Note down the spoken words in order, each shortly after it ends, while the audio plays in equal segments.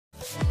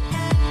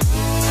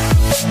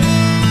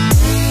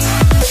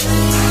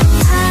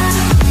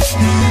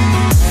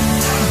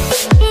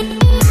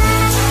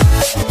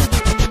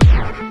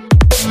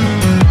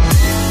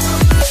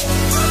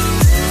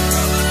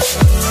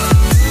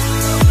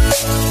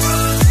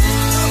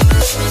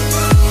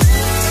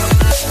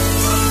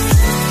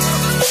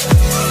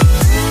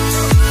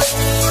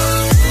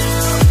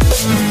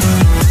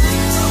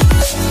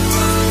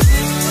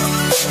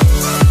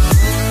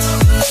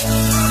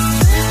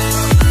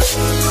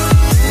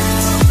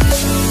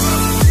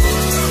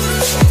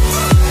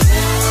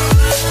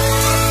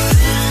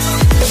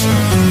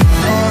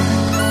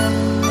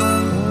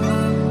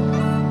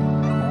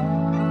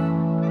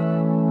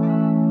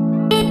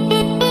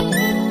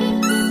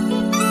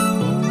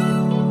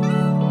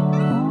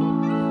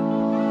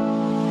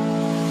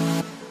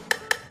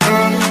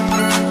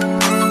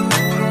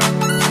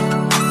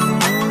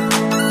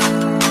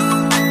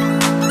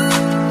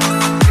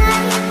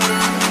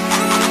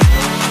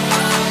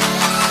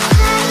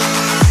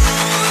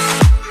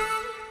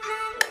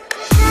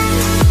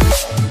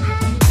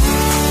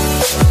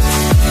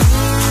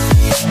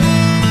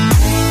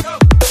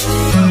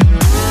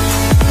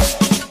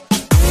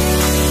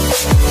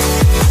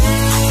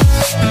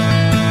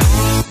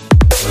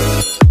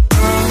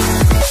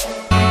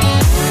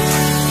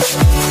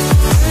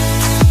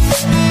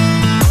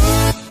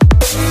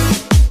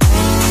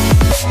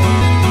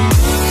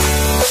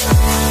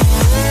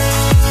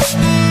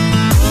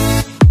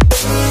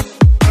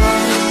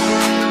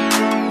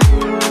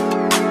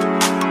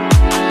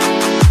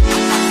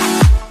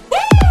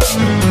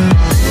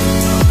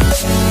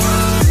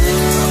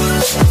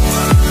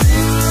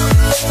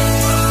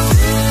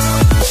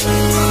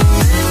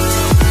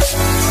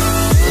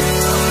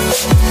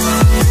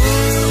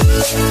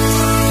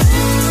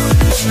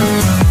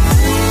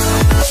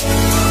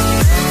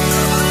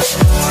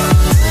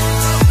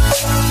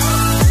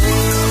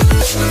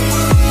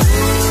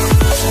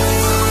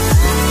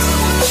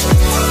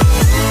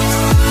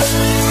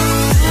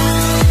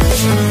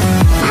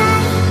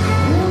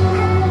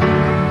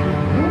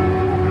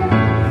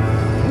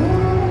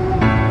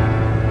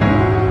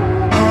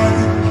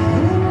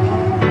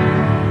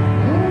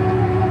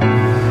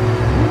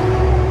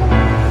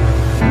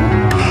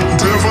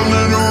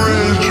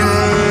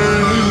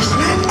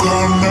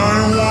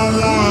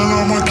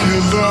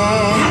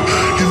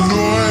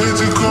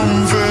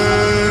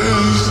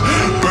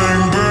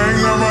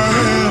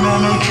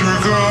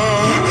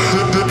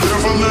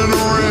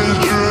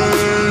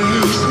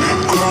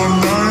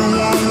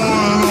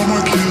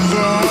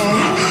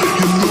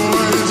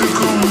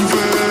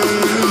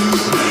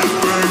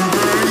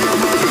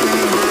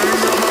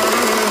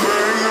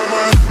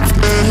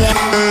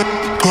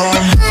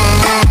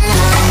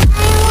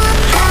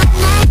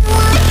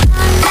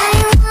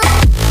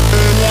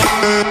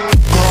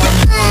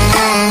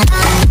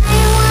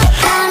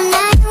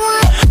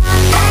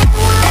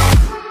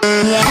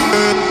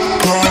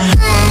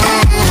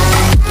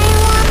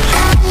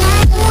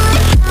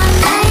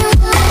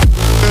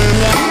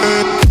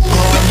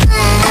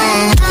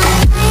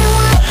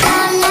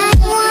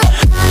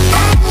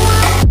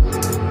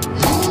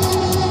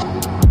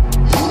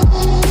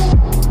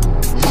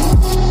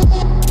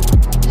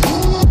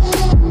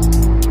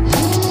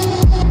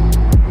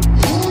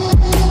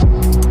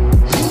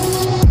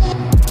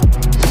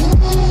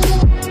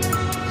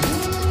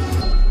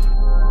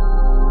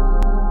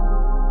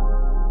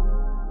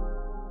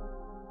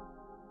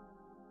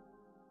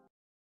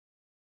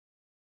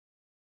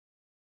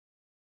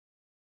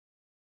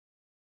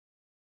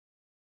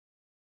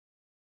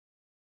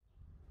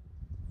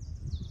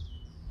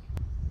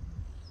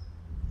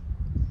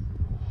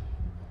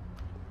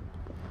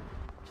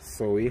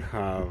So we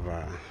have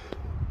a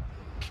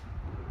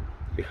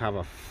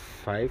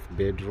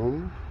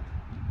 5-bedroom.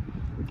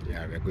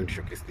 Yeah, we're going to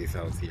showcase this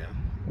house here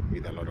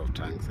with a lot of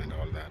tanks and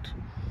all that.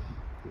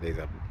 There's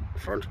a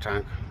front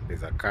tank,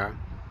 there's a car.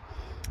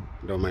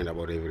 Don't mind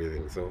about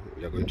everything. So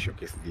we are going to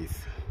showcase this.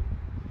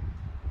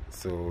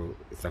 So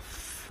it's a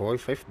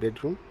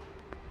 5-bedroom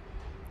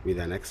with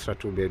an extra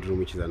 2-bedroom,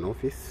 which is an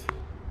office.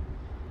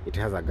 It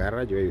has a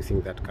garage where you're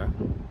seeing that car.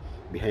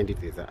 Behind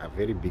it is a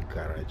very big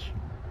garage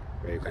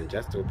where you can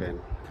just open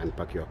and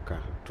park your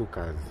car, 2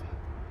 cars.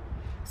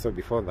 So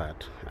before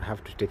that, I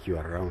have to take you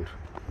around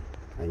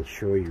and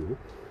show you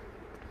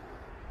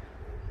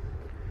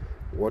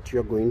what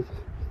you're going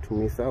to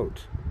miss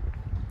out.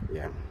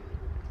 Yeah,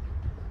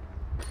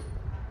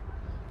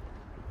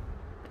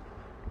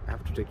 I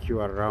have to take you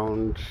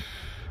around.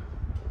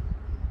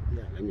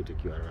 Yeah, let me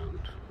take you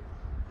around.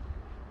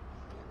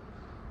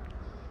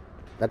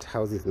 That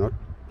house is not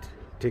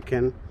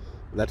taken.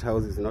 That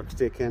house is not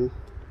taken.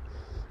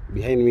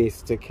 Behind me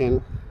is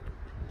taken.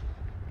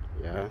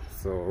 Yeah,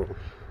 so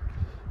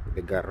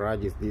the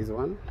garage is this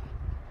one.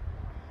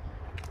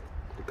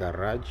 The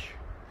garage.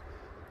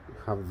 We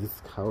have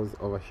this house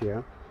over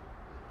here.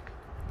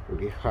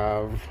 We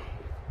have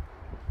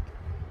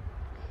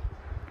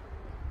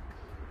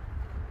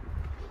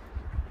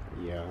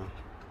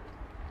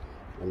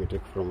let me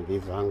take from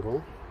this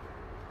angle.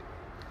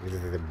 This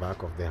is the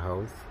back of the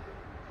house.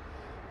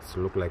 It's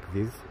look like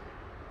this.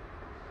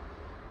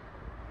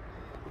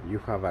 You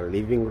have a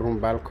living room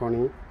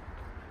balcony.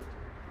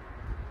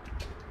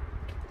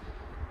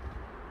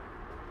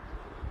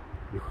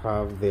 You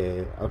have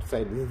the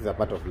outside. This is a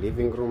part of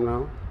living room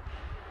now.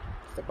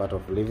 It's a part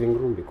of living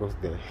room because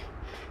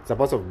it's a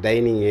part of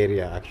dining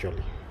area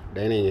actually.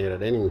 Dining area.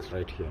 Dining is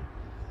right here.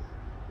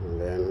 And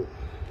then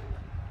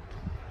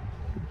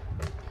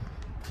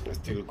we're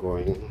still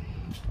going.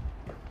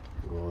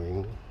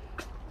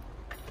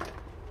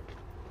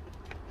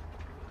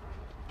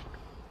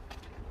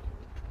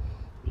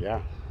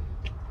 Yeah,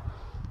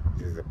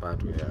 this is the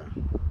part where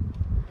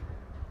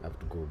I have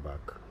to go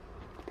back.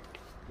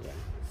 Yeah,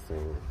 so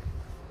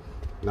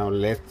now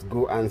let's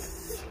go and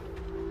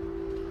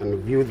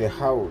view the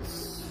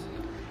house.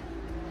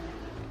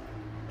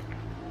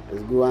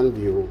 Let's go and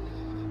view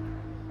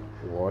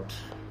what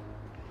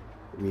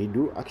we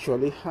do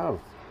actually have.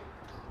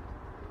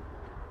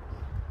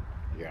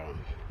 Yeah,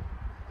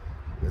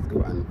 let's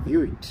go and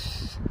view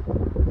it.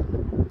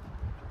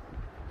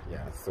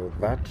 Yeah, so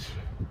that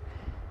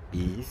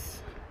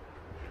is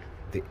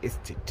the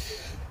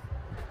estate.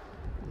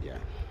 Yeah,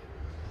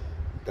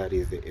 that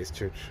is the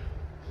estate.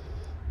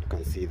 You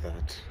can see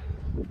that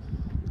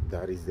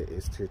is the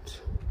estate.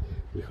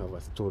 We have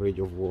a storage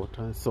of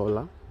water,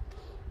 solar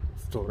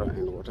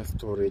and water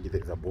storage.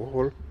 There's a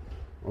borehole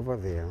over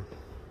there.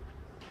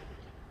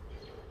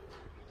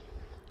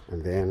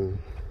 And then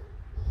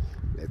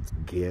let's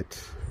get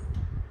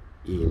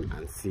in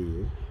and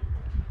see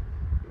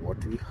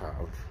what we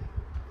have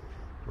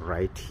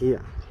right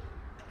here.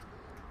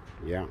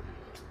 Yeah,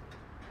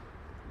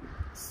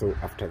 so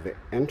after the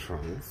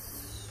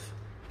entrance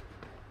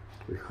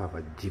we have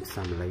a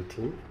gypsum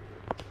lighting.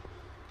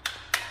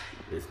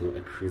 There's no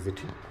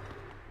electricity.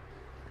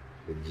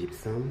 The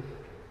gypsum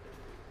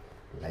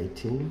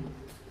lighting.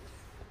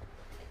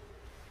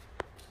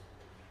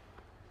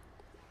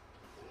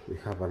 We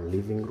have a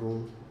living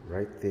room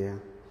right there.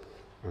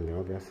 On the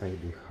other side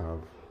we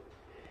have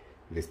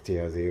the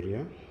stairs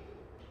area.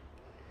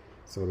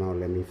 So now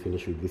let me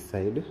finish with this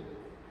side.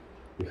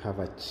 We have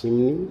a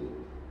chimney.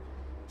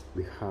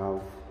 We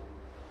have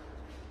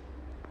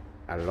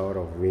a lot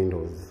of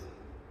windows.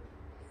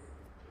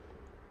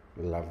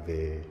 We love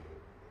the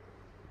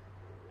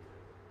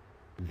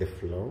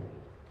floor,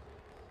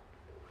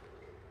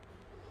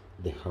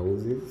 the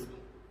houses.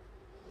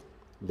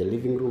 The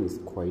living room is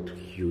quite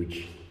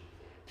huge.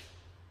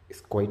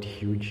 It's quite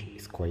huge.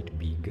 It's quite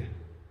big.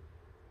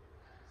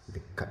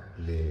 You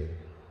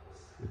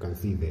can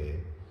see the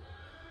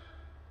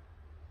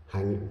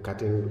hanging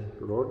curtain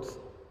rods.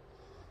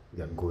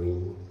 They are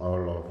going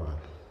all over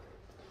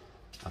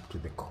up to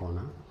the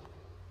corner.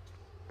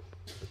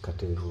 The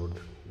curtain rod,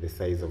 the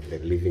size of the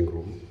living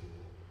room.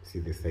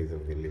 See the size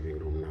of the living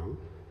room now.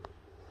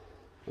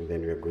 And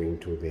then we are going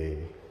to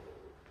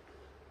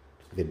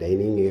the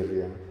dining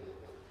area.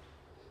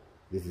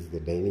 This is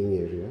the dining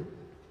area.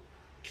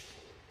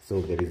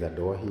 So there is a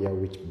door here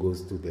which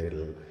goes to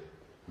the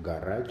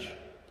garage.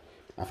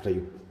 After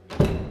you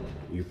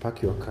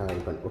park your car, you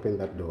can open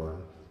that door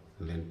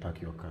and then park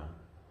your car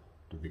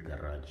to the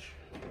garage,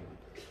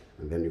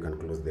 and then you can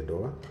close the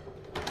door.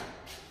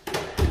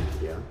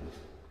 Yeah,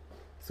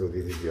 so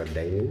this is your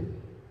dining.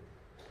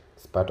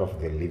 It's part of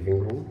the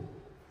living room,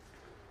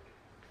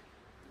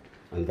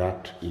 and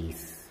that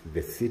is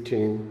the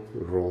sitting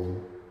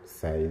room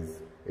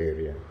size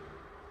area.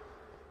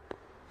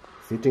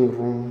 Sitting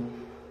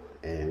room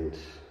and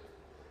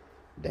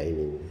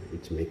dining,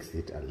 which makes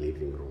it a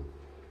living room.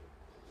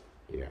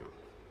 Yeah,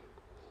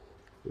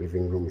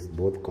 living room is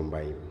both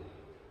combined.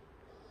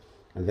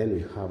 And then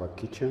we have a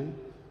kitchen.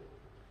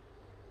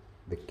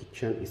 The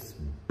kitchen is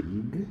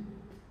big.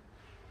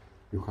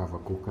 You have a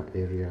cooker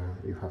area,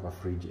 you have a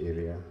fridge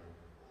area,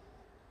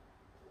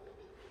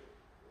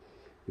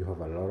 you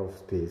have a lot of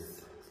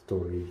space,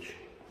 storage,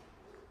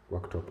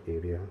 worktop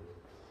area.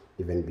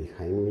 Even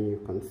behind me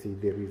you can see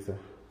there is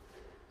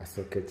a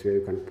socket where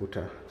you can put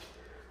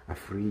a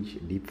fridge,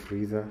 deep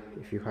freezer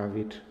if you have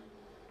it.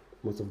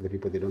 Most of the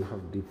people, they don't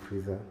have deep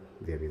freezer.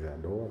 There is a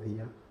door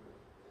here,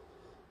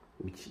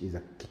 which is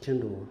a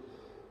kitchen door.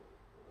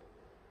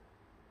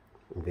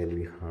 And then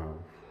we have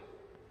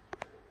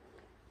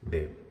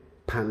the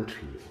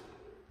pantry.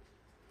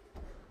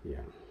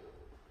 Yeah,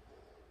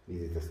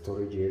 this is the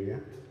storage area.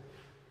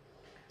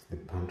 It's the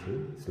pantry.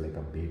 It's like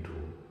a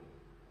bedroom.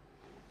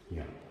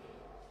 Yeah,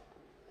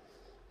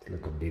 it's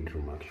like a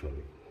bedroom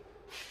actually.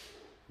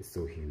 It's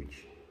so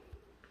huge.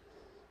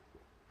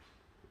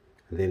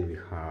 And then we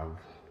have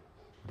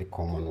the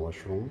common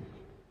washroom,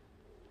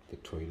 the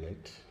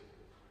toilet,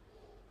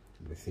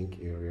 the sink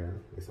area.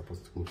 We're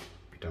supposed to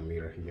put a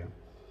mirror here.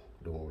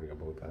 Don't worry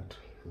about that.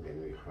 And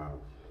then we have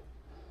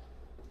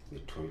the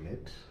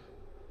toilet.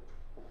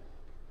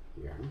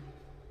 Yeah.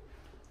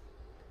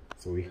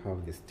 So we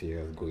have the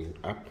stairs going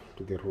up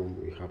to the room.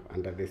 We have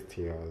under the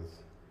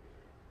stairs.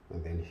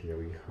 And then here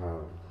we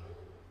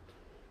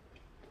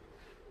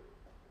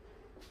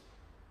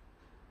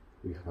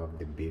have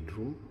the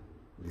bedroom.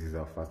 This is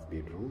our first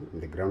bedroom. In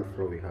the ground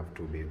floor we have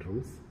 2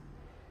 bedrooms.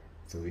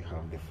 So we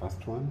have the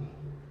first one,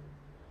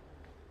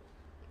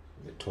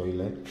 the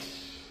toilet,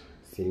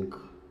 sink,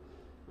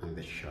 and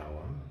the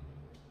shower.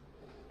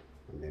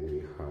 And then we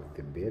have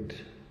the bed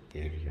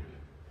area.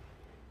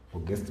 For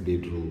guest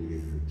bedroom,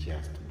 this is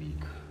just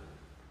big.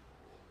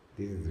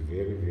 This is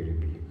very, very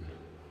big.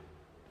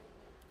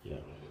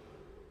 Yeah.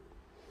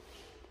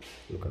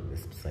 Look at the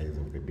size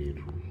of the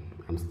bedroom.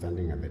 I'm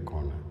standing at the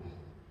corner.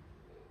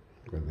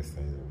 Look at the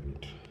size of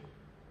it.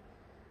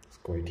 It's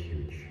quite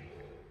huge.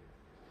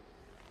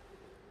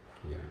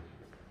 Yeah.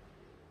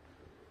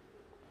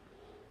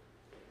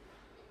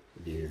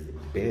 This is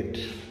bed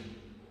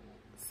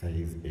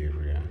size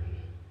area.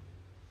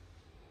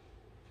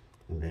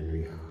 And then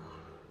we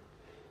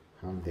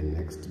have the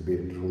next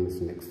bedrooms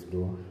next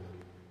door.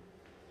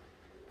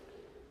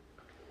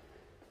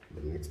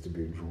 The next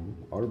bedroom,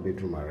 all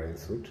bedrooms are en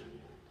suite.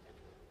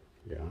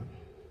 Yeah.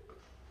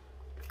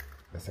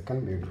 The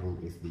second bedroom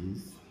is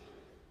this.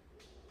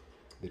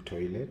 The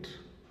toilet,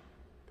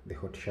 the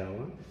hot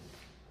shower.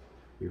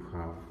 You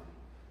have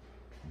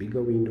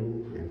bigger window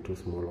and 2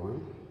 small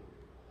ones.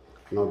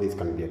 Now this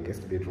can be a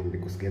guest bedroom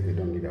because guests, they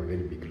don't need a very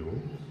big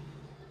room.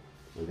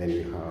 And then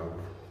we have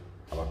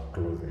our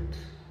closet.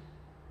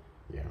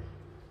 Yeah.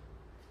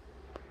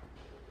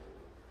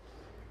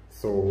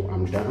 So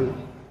I'm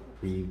done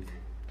with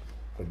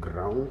the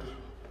ground.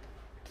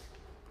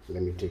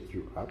 Let me take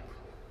you up.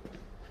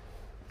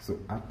 So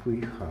up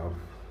we have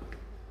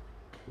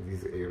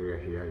this area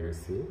here, you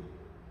see.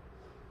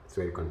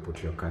 So you can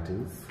put your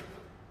curtains.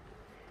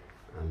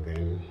 And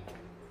then,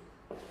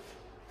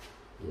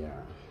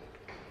 yeah,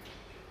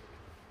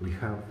 we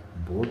have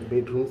both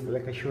bedrooms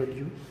like I showed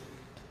you.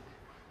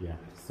 Yeah,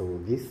 so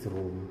this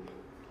room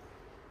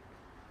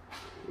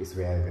is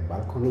where the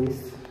balcony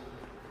is.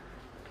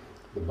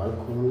 The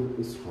balcony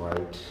is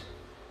right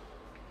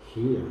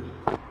here.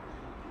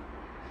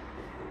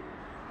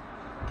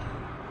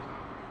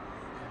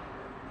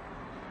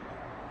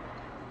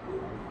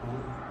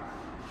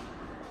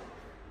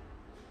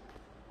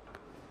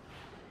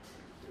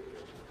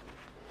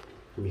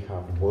 We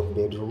have both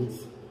bedrooms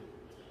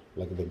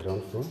like the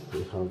ground floor.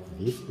 We have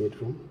this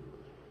bedroom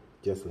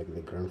just like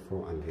the ground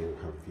floor, and then we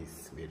have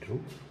this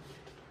bedroom.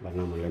 But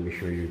now let me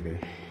show you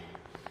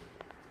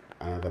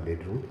another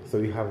bedroom. So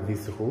we have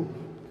this room.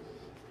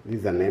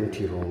 This is an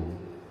empty room,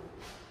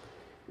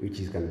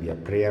 which can be a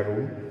prayer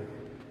room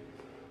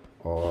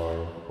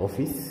or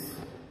office.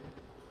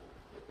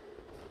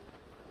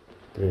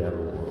 Prayer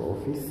room or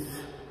office.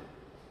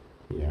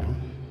 Yeah.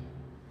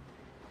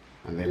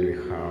 And then we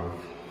have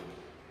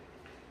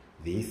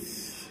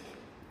this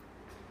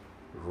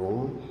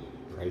room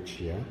right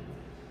here.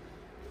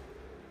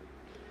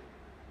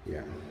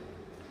 Yeah,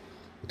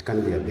 it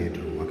can be a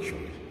bedroom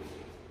actually.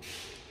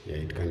 Yeah,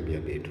 it can be a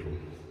bedroom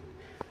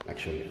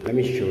actually. Let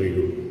me show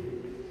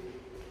you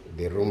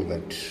the room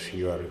that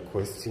you are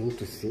requesting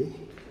to see.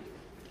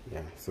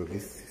 Yeah, so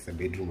this is a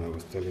bedroom I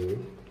was telling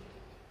you.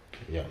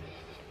 Yeah,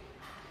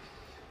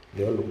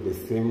 they all look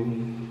the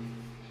same.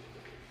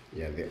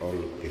 Yeah, they all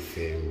look the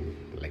same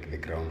like the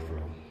ground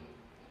floor.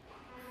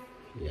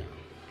 Yeah,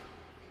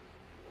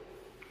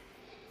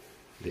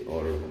 they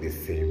all look the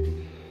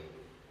same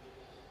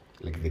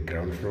like the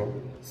ground floor.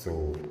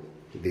 So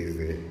this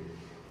is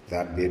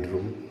that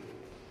bedroom.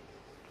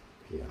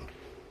 Yeah,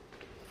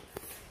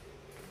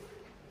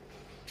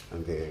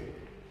 and the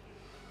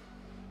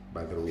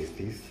bathroom is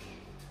this.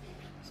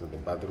 So the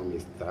bathroom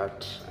is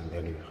that, and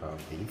then you have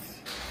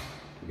this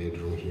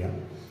bedroom here.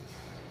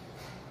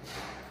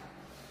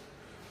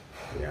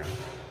 Yeah,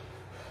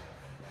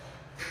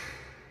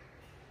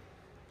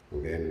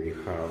 and then we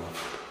have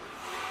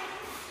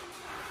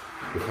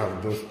You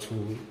have those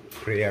two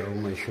prayer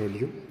room I showed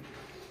you.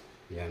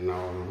 Yeah,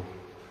 now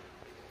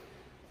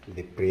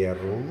the prayer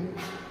room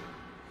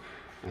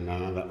and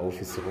another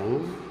office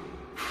room.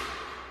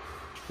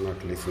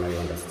 Not least now you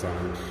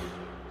understand.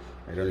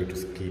 I don't need to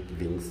skip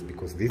things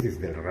because this is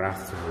the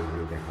last room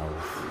in the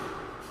house.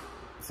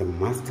 It's a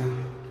master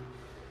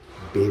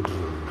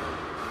bedroom.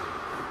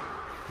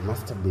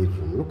 Master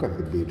bedroom. Look at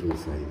the bedroom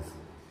size.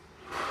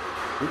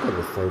 Look at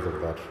the size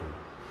of that room.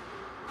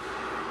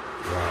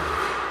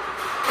 Wow.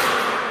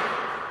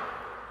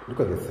 Look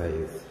at the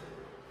size.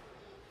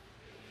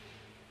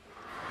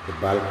 The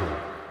balcony.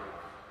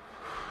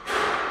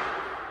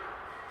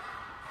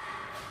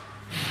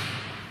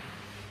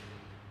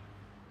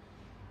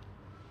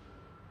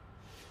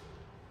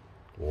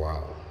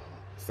 Wow.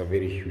 It's a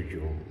very huge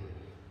room.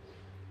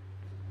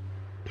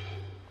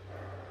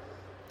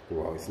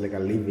 Wow, it's like a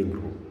living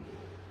room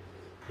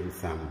in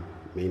some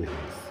main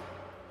house.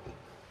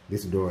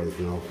 This door is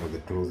now for the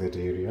closet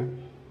area.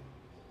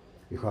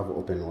 You have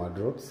open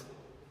wardrobes.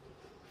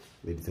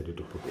 They decided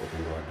to put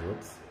open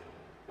wardrobes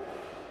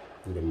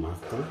in the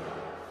master.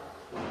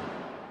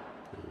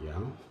 Yeah.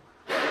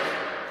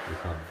 You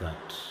have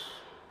that.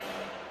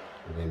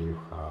 And then you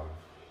have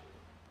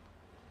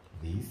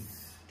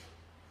this.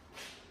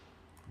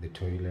 The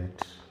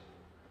toilet.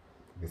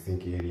 The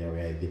sink area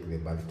where I think the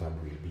bathtub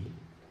will be.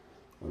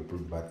 I'll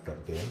put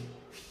bathtub there.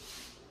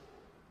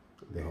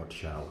 The hot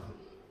shower.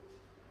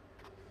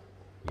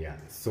 Yeah,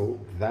 so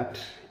that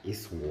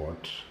is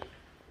what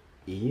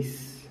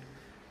is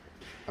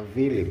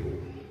available.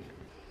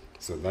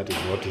 So that is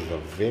what is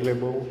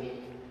available.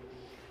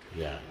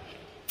 Yeah.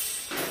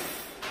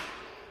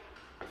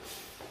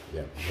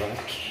 Yeah,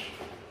 that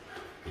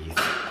is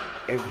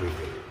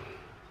everything.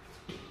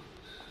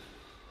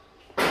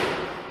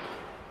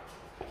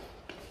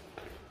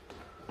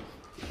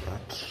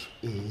 That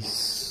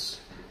is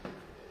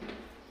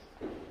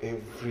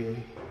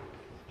everything.